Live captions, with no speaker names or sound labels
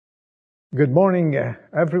Good morning,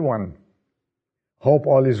 everyone. Hope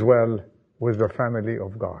all is well with the family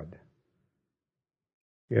of God.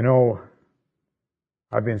 You know,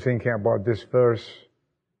 I've been thinking about this verse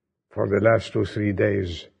for the last 2-3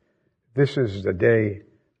 days. This is the day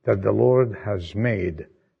that the Lord has made.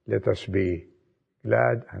 Let us be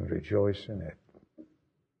glad and rejoice in it.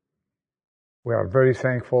 We are very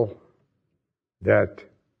thankful that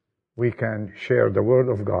we can share the Word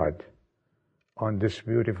of God on this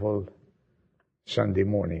beautiful Sunday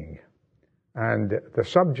morning. And the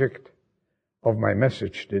subject of my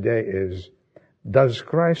message today is, does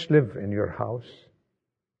Christ live in your house?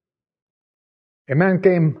 A man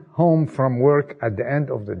came home from work at the end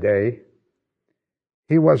of the day.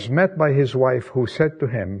 He was met by his wife, who said to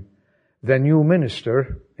him, "The new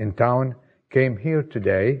minister in town came here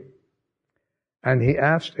today, and he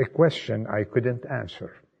asked a question I couldn't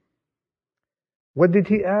answer." "What did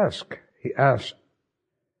he ask?" he asked.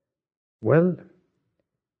 "Well,"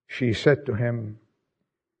 she said to him,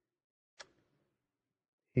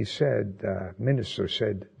 the minister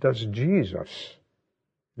said, "Does Jesus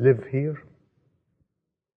live here?"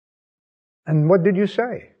 "And what did you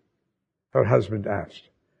say?" her husband asked.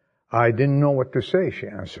 "I didn't know what to say," she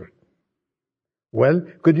answered. "Well,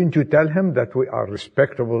 couldn't you tell him that we are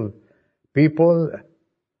respectable people?"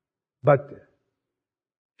 But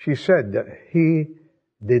she said that he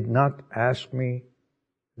did not ask me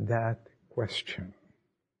that question.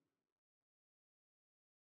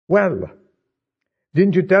 "Well,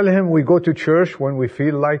 didn't you tell him we go to church when we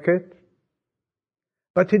feel like it?"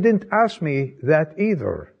 "But he didn't ask me that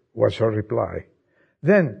either," was her reply.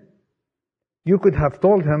 "Then you could have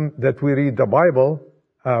told him that we read the Bible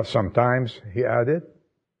sometimes," he added.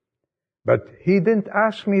 "But he didn't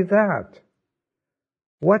ask me that.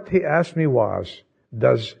 What he asked me was,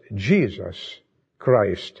 does Jesus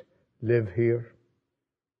Christ live here?"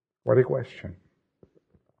 What a question.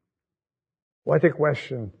 What a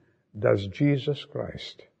question. Does Jesus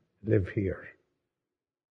Christ live here?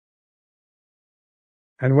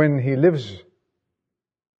 And when he lives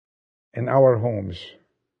in our homes,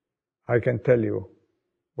 I can tell you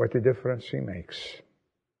what a difference he makes.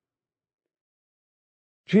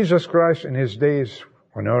 Jesus Christ, in his days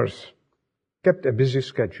on earth, kept a busy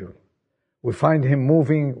schedule. We find him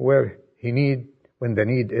moving when the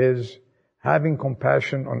need is, having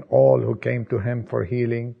compassion on all who came to him for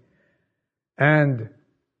healing, and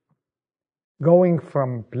going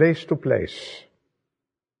from place to place.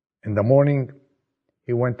 In the morning,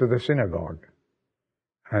 he went to the synagogue,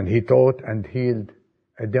 and he taught and healed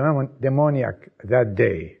a demoniac that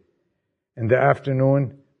day. In the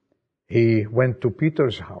afternoon, he went to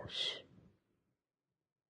Peter's house,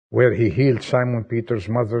 where he healed Simon Peter's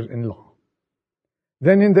mother-in-law.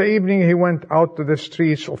 Then in the evening, he went out to the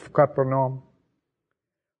streets of Capernaum,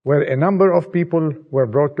 where a number of people were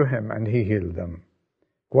brought to him, and he healed them.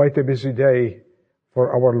 Quite a busy day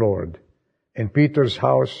for our Lord. In Peter's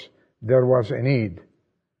house, there was a need,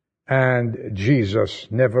 and Jesus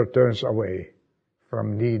never turns away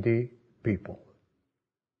from needy people.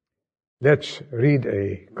 Let's read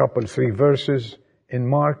a couple, 3 verses in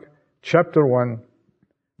Mark chapter 1,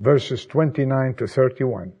 verses 29 to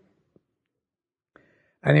 31.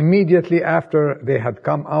 "And immediately after they had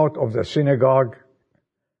come out of the synagogue,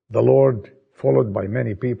 the Lord, followed by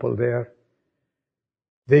many people there,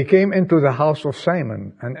 they came into the house of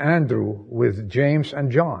Simon and Andrew with James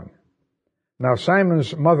and John. Now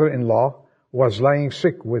Simon's mother-in-law was lying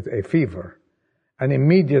sick with a fever, and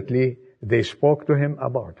immediately they spoke to him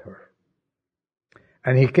about her.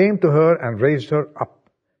 And he came to her and raised her up,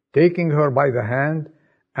 taking her by the hand,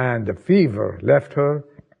 and the fever left her,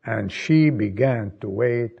 and she began to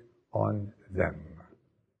wait on them."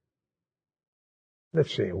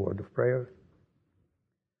 Let's say a word of prayer.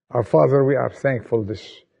 Our Father, we are thankful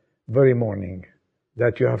this very morning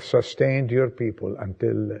that you have sustained your people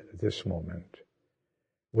until this moment.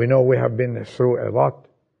 We know we have been through a lot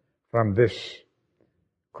from this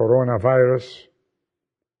coronavirus,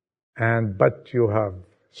 but you have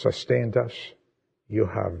sustained us, you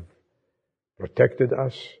have protected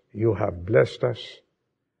us, you have blessed us,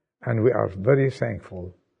 and we are very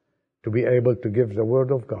thankful to be able to give the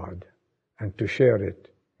Word of God and to share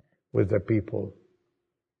it with the people.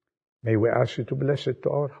 May we ask you to bless it to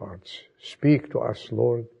our hearts. Speak to us,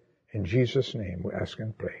 Lord. In Jesus' name we ask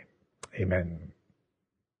and pray. Amen.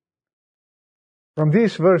 From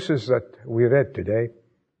these verses that we read today,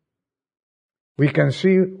 we can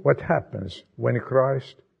see what happens when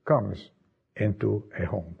Christ comes into a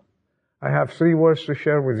home. I have 3 words to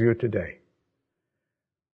share with you today.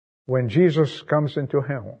 When Jesus comes into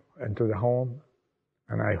the home,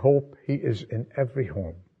 and I hope he is in every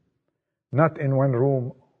home, not in one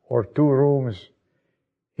room or two rooms.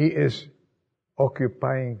 He is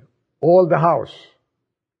occupying all the house.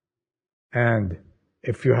 And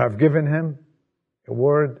if you have given him a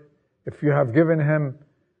word, if you have given him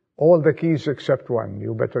all the keys except one,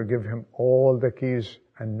 you better give him all the keys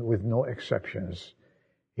and with no exceptions.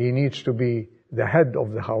 He needs to be the head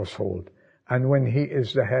of the household. And when he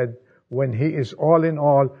is the head, when he is all in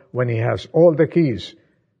all, when he has all the keys,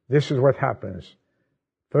 this is what happens.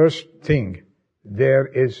 First thing, there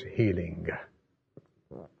is healing.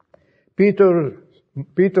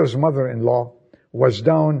 Peter's mother-in-law was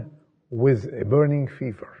down with a burning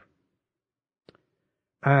fever.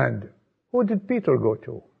 And who did Peter go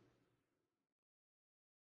to?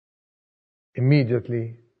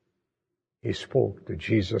 Immediately, he spoke to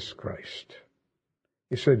Jesus Christ.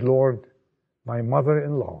 He said, Lord, my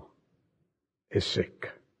mother-in-law is sick.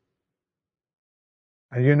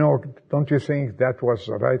 And don't you think that was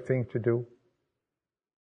the right thing to do?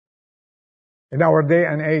 In our day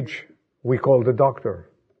and age, we call the doctor,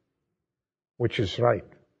 which is right.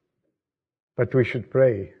 But we should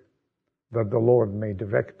pray that the Lord may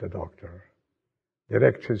direct the doctor,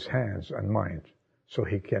 direct his hands and mind, so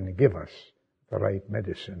he can give us the right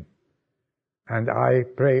medicine. And I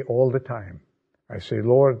pray all the time. I say,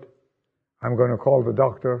 Lord, I'm going to call the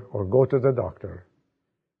doctor or go to the doctor.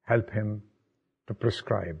 Help him to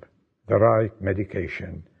prescribe the right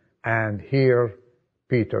medication. And here,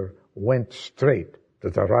 Peter went straight to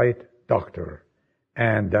the right doctor.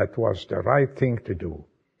 And that was the right thing to do.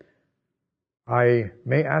 I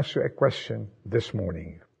may ask you a question this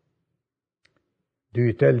morning. Do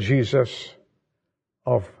you tell Jesus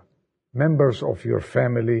of members of your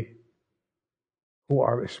family who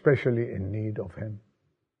are especially in need of him?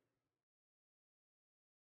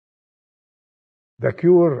 The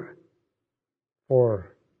cure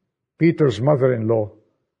for Peter's mother-in-law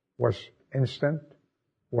was instant,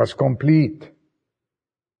 was complete.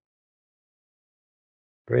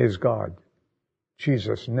 Praise God.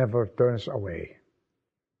 Jesus never turns away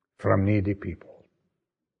from needy people.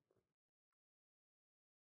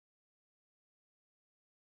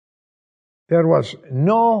 There was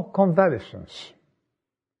no convalescence.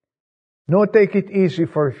 No take it easy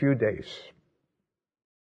for a few days.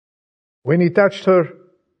 When he touched her,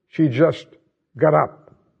 she just got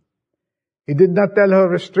up. He did not tell her,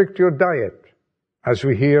 restrict your diet, as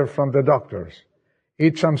we hear from the doctors.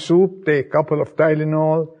 Eat some soup, take a couple of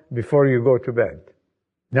Tylenol before you go to bed.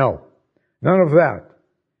 No, none of that.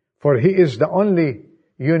 For he is the only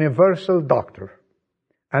universal doctor.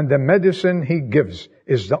 And the medicine he gives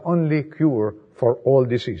is the only cure for all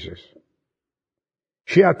diseases.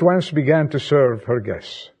 She at once began to serve her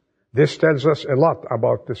guests. This tells us a lot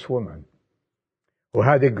about this woman, who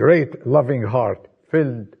had a great loving heart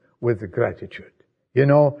filled with gratitude.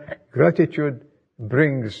 Gratitude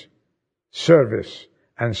brings service,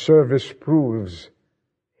 and service proves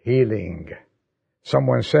healing.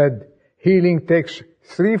 Someone said, healing takes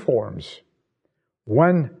 3 forms.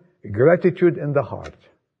 1, gratitude in the heart.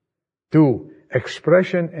 2,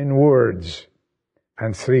 expression in words.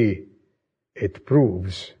 And 3, it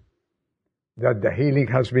proves that the healing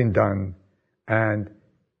has been done and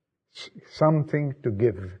something to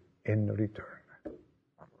give in return.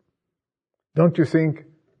 Don't you think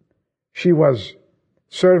she was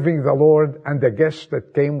serving the Lord, and the guests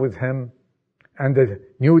that came with him and the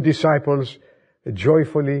new disciples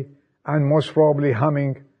joyfully and most probably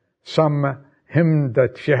humming some hymn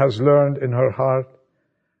that she has learned in her heart?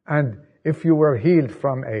 And if you were healed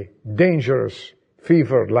from a dangerous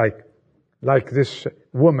fever like this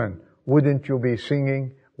woman, wouldn't you be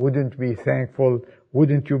singing? Wouldn't you be thankful?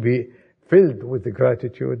 Wouldn't you be filled with the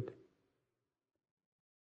gratitude?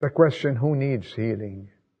 The question, who needs healing?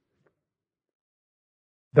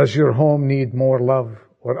 Does your home need more love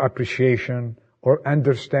or appreciation or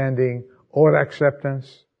understanding or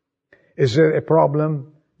acceptance? Is there a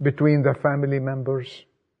problem between the family members?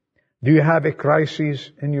 Do you have a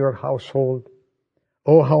crisis in your household?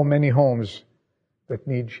 Oh, how many homes that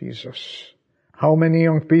need Jesus. How many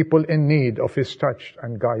young people in need of his touch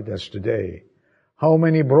and guidance today. How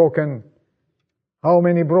many broken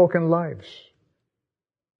lives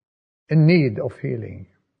in need of healing.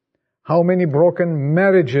 How many broken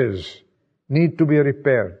marriages need to be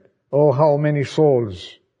repaired. Oh, how many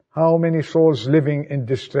souls living in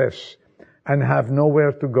distress and have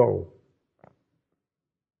nowhere to go.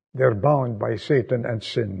 They're bound by Satan and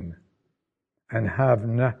sin and have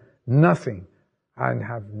nothing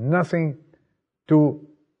to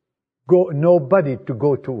go, nobody to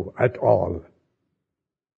go to at all.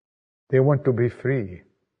 They want to be free,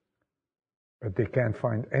 but they can't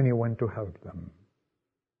find anyone to help them.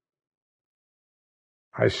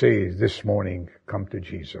 I say this morning, come to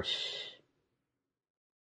Jesus.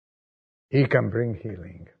 He can bring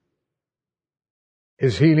healing.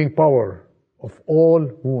 His healing power of all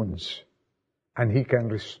wounds, and He can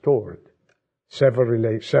restore several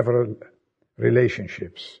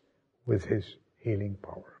relationships with His healing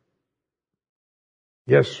power.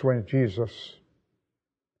 Yes, when Jesus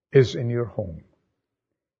is in your home,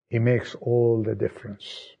 He makes all the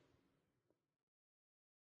difference.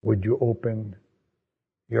 Would you open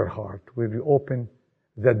your heart? Will you open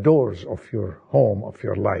the doors of your home, of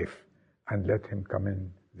your life, and let Him come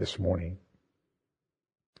in this morning?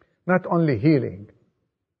 Not only healing,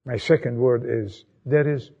 my second word is, there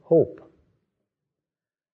is hope.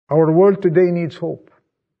 Our world today needs hope.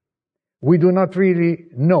 We do not really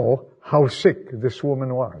know how sick this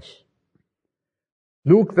woman was.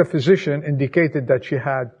 Luke, the physician, indicated that she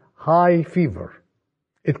had high fever.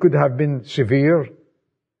 It could have been severe,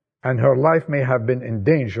 and her life may have been in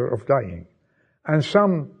danger of dying. And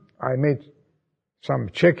I made some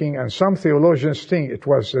checking, and some theologians think it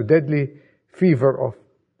was a deadly fever of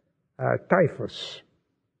typhus.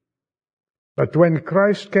 But when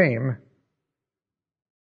Christ came,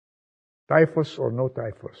 typhus or no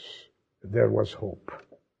typhus, there was hope.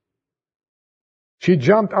 She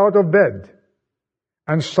jumped out of bed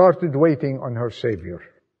and started waiting on her Savior.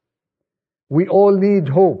 We all need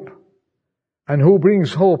hope. And who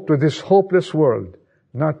brings hope to this hopeless world?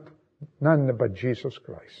 None but Jesus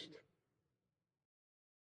Christ.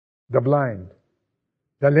 The blind,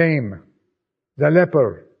 the lame, the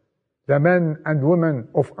leper, the men and women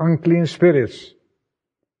of unclean spirits,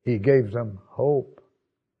 He gave them hope.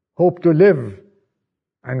 Hope to live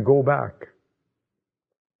and go back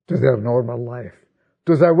to their normal life.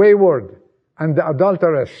 To the wayward and the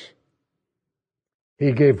adulteress,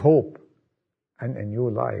 He gave hope and a new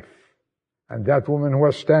life. And that woman who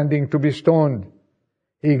was standing to be stoned,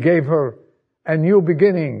 He gave her a new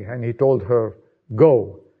beginning, and He told her,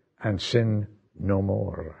 go and sin no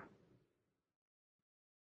more.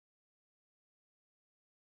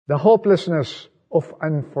 The hopelessness of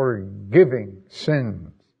unforgiving sins.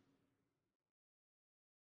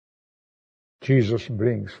 Jesus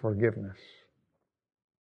brings forgiveness,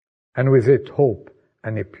 and with it hope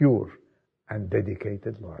and a pure and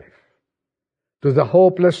dedicated life. To the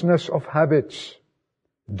hopelessness of habits,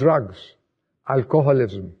 drugs,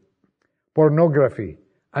 alcoholism, pornography,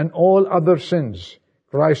 and all other sins,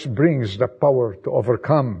 Christ brings the power to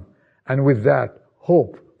overcome, and with that,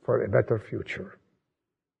 hope for a better future.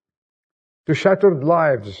 To shattered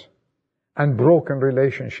lives and broken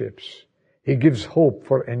relationships, He gives hope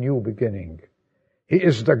for a new beginning. He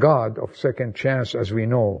is the God of second chance, as we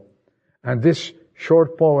know. And this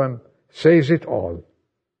short poem says it all.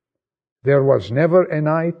 There was never a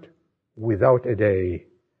night without a day,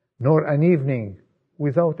 nor an evening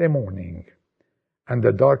without a morning. And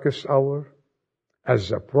the darkest hour, as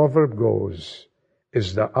the proverb goes,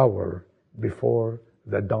 is the hour before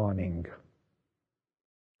the dawning.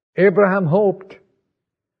 Abraham hoped.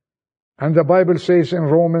 And the Bible says in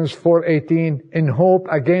Romans 4:18, in hope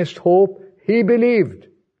against hope, he believed.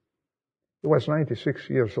 He was 96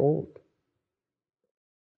 years old.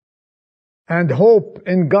 And hope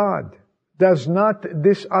in God does not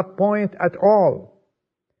disappoint at all.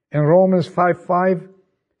 In Romans 5:5,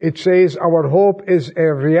 it says, our hope is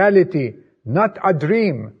a reality, not a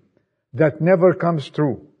dream that never comes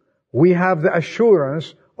true. We have the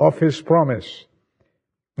assurance of His promise.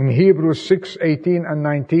 In Hebrews 6:18 and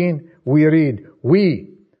 19, we read,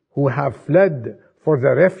 we who have fled for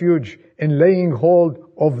the refuge in laying hold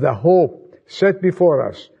of the hope set before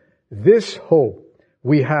us, this hope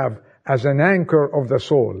we have as an anchor of the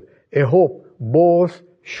soul, a hope both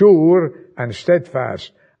sure and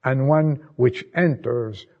steadfast, and one which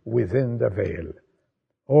enters within the veil.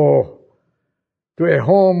 Oh, to a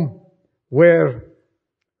home where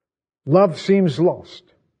love seems lost.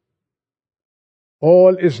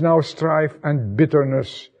 All is now strife and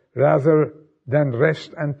bitterness rather than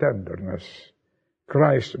rest and tenderness.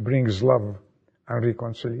 Christ brings love and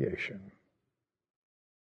reconciliation.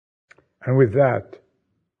 And with that,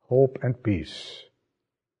 hope and peace.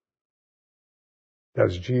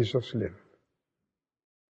 Does Jesus live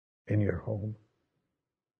in your home?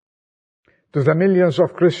 To the millions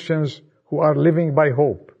of Christians who are living by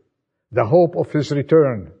hope, the hope of His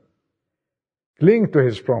return, cling to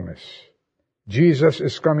His promise. Jesus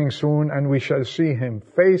is coming soon, and we shall see Him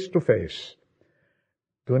face to face.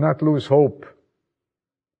 Do not lose hope.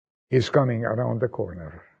 He's coming around the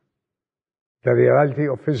corner. The reality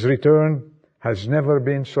of His return has never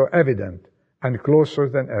been so evident and closer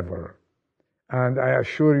than ever. And I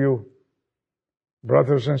assure you,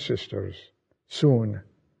 brothers and sisters, Soon,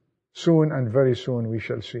 soon and very soon we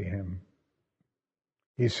shall see him.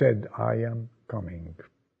 He said, I am coming.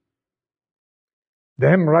 The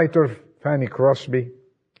hymn writer Fanny Crosby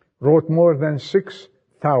wrote more than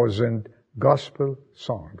 6,000 gospel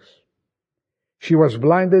songs. She was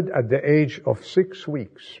blinded at the age of 6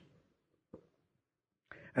 weeks.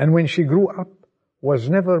 And when she grew up, was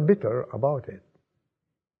never bitter about it.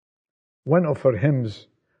 One of her hymns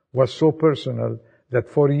was so personal that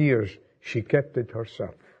for years she kept it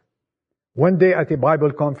herself. One day at a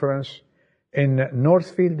Bible conference in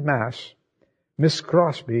Northfield, Mass., Miss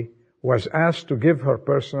Crosby was asked to give her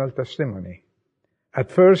personal testimony.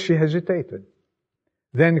 At first she hesitated,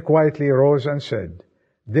 then quietly rose and said,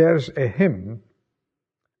 there's a hymn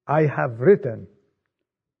I have written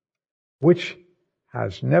which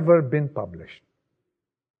has never been published.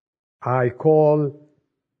 I call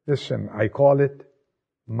it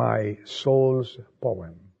my soul's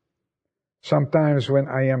poem. Sometimes when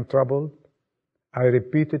I am troubled, I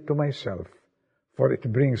repeat it to myself, for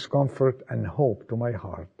it brings comfort and hope to my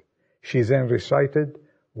heart. She then recited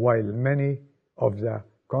while many of the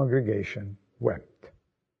congregation wept.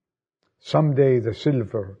 Someday the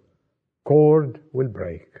silver cord will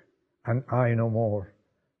break, and I no more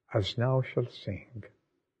as now shall sing.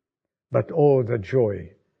 But oh, the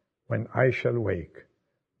joy when I shall wake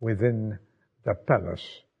within the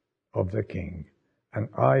palace of the King, and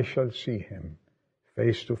I shall see him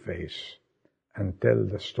face to face and tell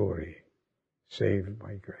the story, saved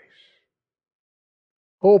by grace.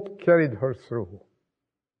 Hope carried her through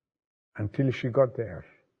until she got there,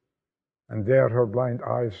 and there her blind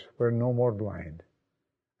eyes were no more blind,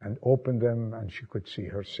 and opened them and she could see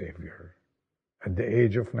her Savior. At the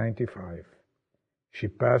age of 95, she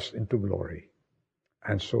passed into glory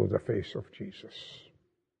and saw the face of Jesus.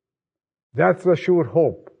 That's the sure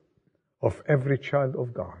hope of every child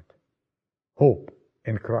of God. Hope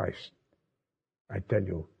in Christ, I tell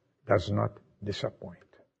you, does not disappoint.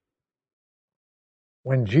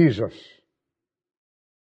 When Jesus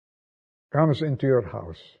comes into your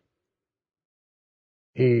house,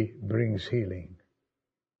 he brings healing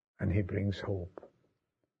and he brings hope.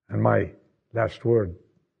 And my last word,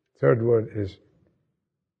 third word is,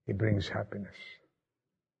 he brings happiness.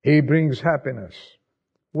 He brings happiness.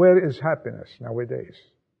 Where is happiness nowadays?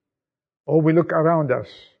 Oh, we look around us.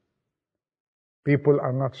 People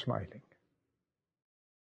are not smiling.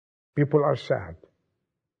 People are sad.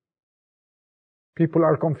 People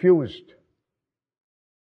are confused.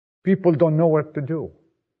 People don't know what to do.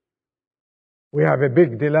 We have a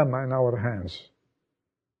big dilemma in our hands.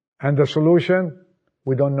 And the solution,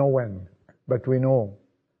 we don't know when, but we know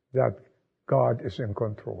that God is in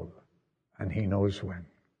control, and he knows when.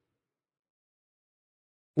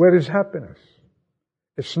 Where is happiness?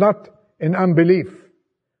 It's not in unbelief.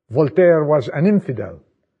 Voltaire was an infidel,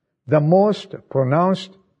 the most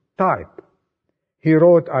pronounced type. He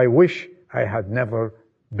wrote, I wish I had never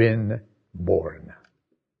been born.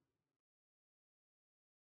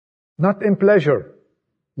 Not in pleasure.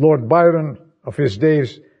 Lord Byron of his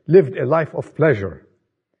days lived a life of pleasure,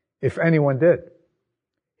 if anyone did.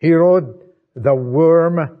 He wrote, the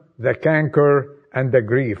worm, the canker, and the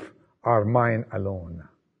grief are mine alone.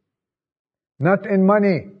 Not in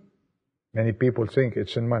money. Many people think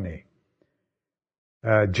it's in money.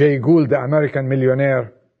 Jay Gould, the American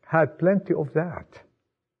millionaire, had plenty of that.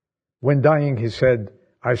 When dying, he said,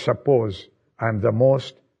 I suppose I'm the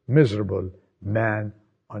most miserable man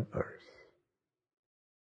on earth.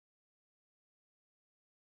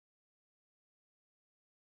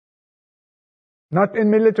 Not in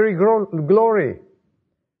military glory.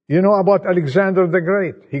 You know about Alexander the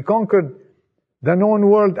Great. He conquered the known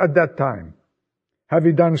world at that time.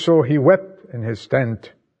 Having done so, he wept in his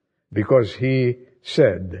tent because he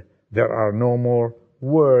said, there are no more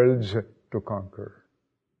worlds to conquer.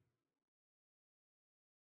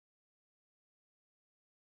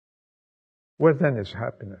 Where then is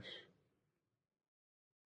happiness?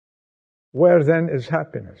 Where then is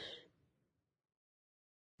happiness?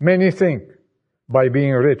 Many think by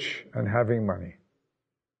being rich and having money.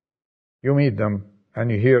 You meet them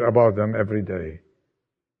and you hear about them every day.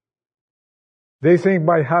 They think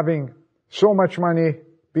by having so much money,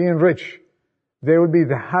 being rich, they will be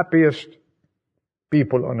the happiest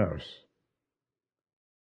people on earth.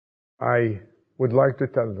 I would like to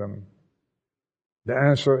tell them, the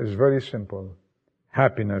answer is very simple.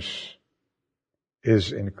 Happiness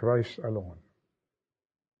is in Christ alone.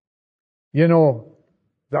 You know,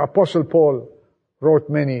 the Apostle Paul wrote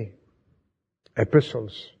many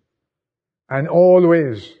epistles, and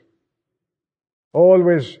always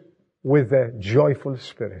with a joyful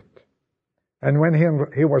spirit. And when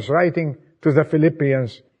he was writing to the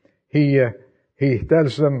Philippians, he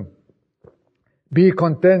tells them, be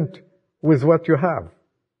content with what you have.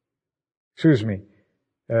 Excuse me.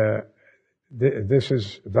 This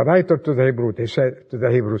is the writer to the Hebrews. He said to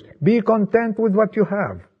the Hebrews, be content with what you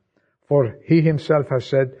have. For he himself has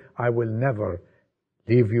said, I will never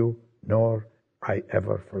leave you, nor I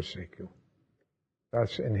ever forsake you.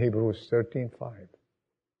 That's in Hebrews 13:5.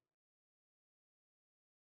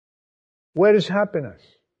 Where is happiness?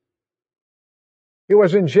 He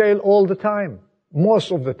was in jail all the time,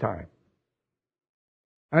 most of the time.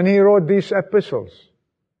 And he wrote these epistles.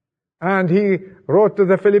 And he wrote to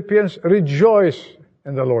the Philippians, rejoice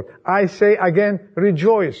in the Lord. I say again,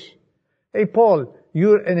 rejoice. Hey, Paul,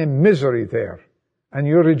 you're in a misery there, and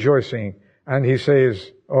you're rejoicing. And he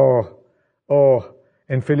says,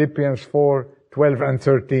 in Philippians 4:12 and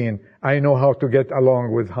 13, I know how to get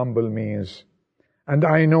along with humble means. And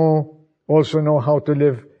I also know how to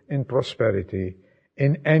live in prosperity.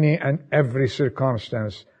 In any and every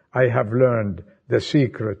circumstance, I have learned the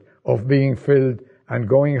secret of being filled and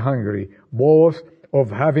going hungry, both of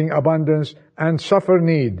having abundance and suffer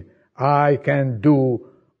need. I can do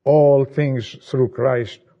all things through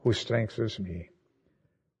Christ who strengthens me.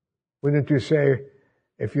 Wouldn't you say,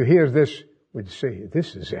 if you hear this, would say,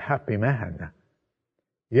 this is a happy man.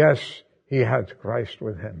 Yes, he had Christ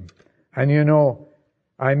with him. And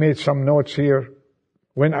I made some notes here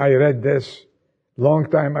when I read this long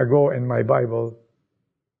time ago in my Bible.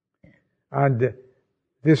 And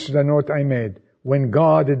this is the note I made. When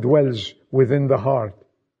God dwells within the heart,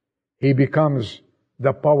 He becomes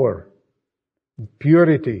the power,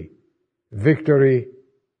 purity, victory,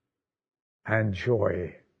 and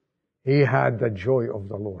joy. He had the joy of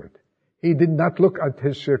the Lord. He did not look at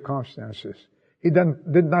his circumstances. He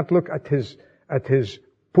did not look at his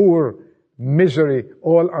poor misery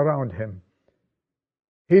all around him.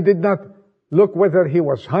 He did not look whether he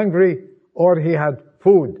was hungry or he had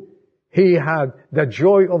food. He had the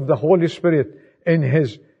joy of the Holy Spirit in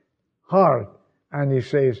his heart. And he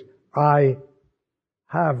says, I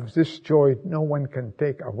have this joy no one can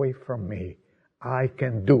take away from me. I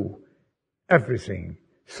can do everything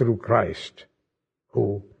through Christ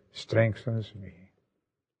who strengthens me.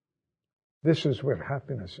 This is where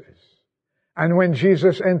happiness is. And when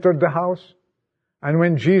Jesus entered the house, and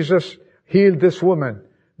when Jesus healed this woman,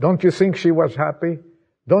 don't you think she was happy?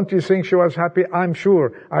 Don't you think she was happy? I'm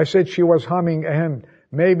sure. I said she was humming a hymn.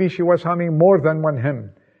 Maybe she was humming more than one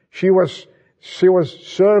hymn. She was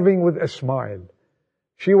serving with a smile.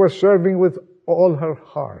 She was serving with all her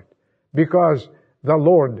heart, because the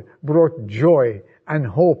Lord brought joy and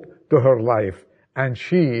hope to her life, and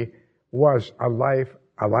she was alive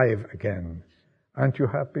again. Aren't you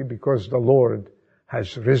happy because the Lord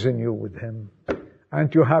has risen you with Him?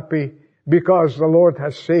 Aren't you happy because the Lord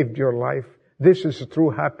has saved your life? This is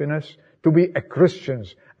true happiness, to be a Christian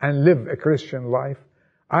and live a Christian life.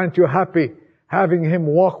 Aren't you happy having Him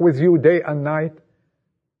walk with you day and night?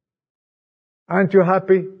 Aren't you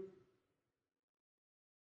happy?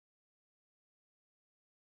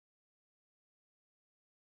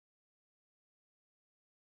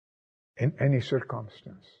 In any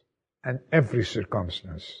circumstance and every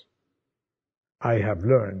circumstance, I have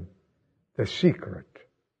learned the secret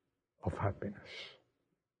of happiness.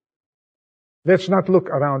 Let's not look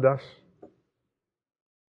around us.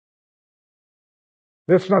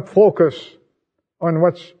 Let's not focus on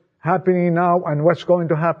what's happening now and what's going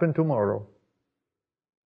to happen tomorrow.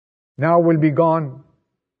 Now will be gone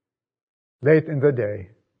late in the day.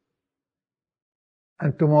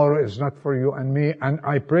 And tomorrow is not for you and me. And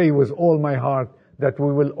I pray with all my heart that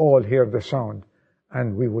we will all hear the sound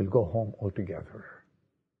and we will go home all together.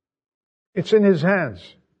 It's in His hands.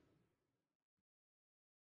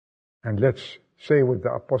 And let's say with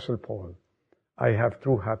the Apostle Paul, I have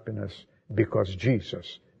true happiness because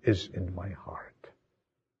Jesus is in my heart.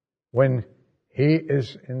 When He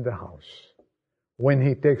is in the house, when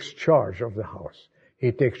He takes charge of the house,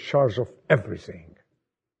 He takes charge of everything.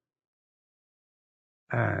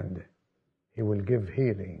 And He will give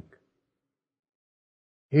healing.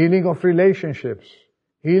 Healing of relationships,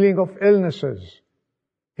 healing of illnesses,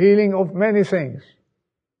 healing of many things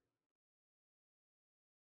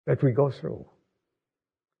that we go through.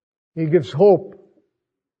 He gives hope.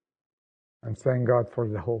 And thank God for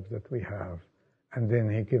the hope that we have. And then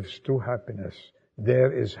He gives true happiness.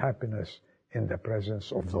 There is happiness in the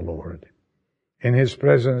presence of the Lord. In His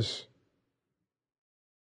presence,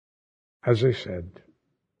 as I said,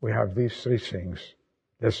 we have these three things.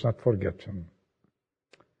 Let's not forget them.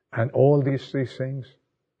 And all these three things,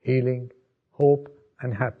 healing, hope,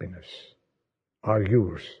 and happiness, are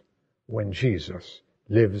yours when Jesus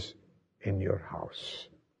lives in your house.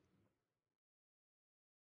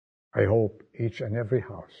 I hope each and every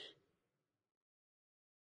house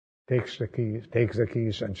takes the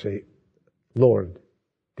keys and say, Lord,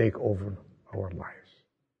 take over our lives.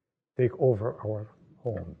 Take over our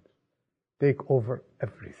homes. Take over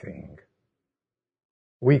everything.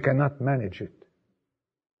 We cannot manage it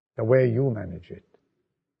the way you manage it.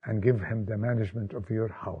 And give him the management of your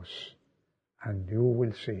house. And you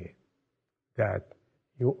will see that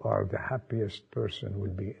you are the happiest person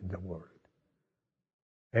will be in the world.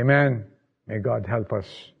 Amen. May God help us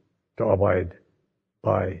to abide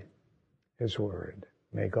by his word.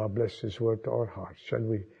 May God bless his word to our hearts. Shall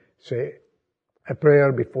we say a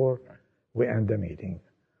prayer before we end the meeting?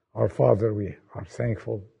 Our Father, we are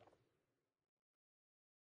thankful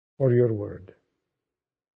for your word.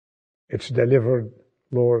 It's delivered,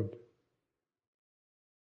 Lord,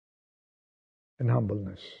 in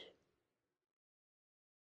humbleness.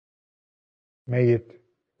 May it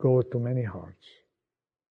go to many hearts.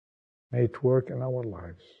 May it work in our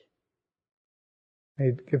lives. May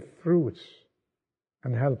it give fruits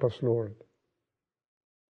and help us, Lord,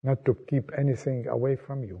 not to keep anything away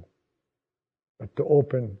from you, but to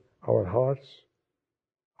open our hearts,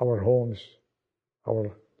 our homes,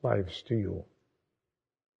 our lives to you.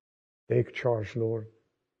 Take charge, Lord,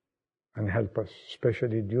 and help us,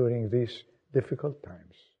 especially during these difficult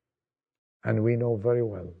times. And we know very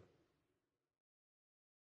well,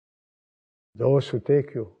 those who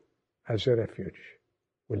take you as a refuge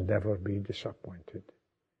will never be disappointed.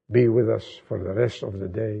 Be with us for the rest of the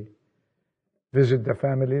day. Visit the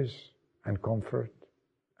families and comfort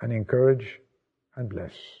and encourage and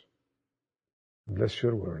bless. Bless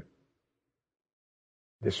your word.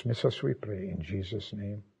 Dismiss us, we pray. In Jesus'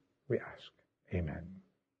 name we ask. Amen.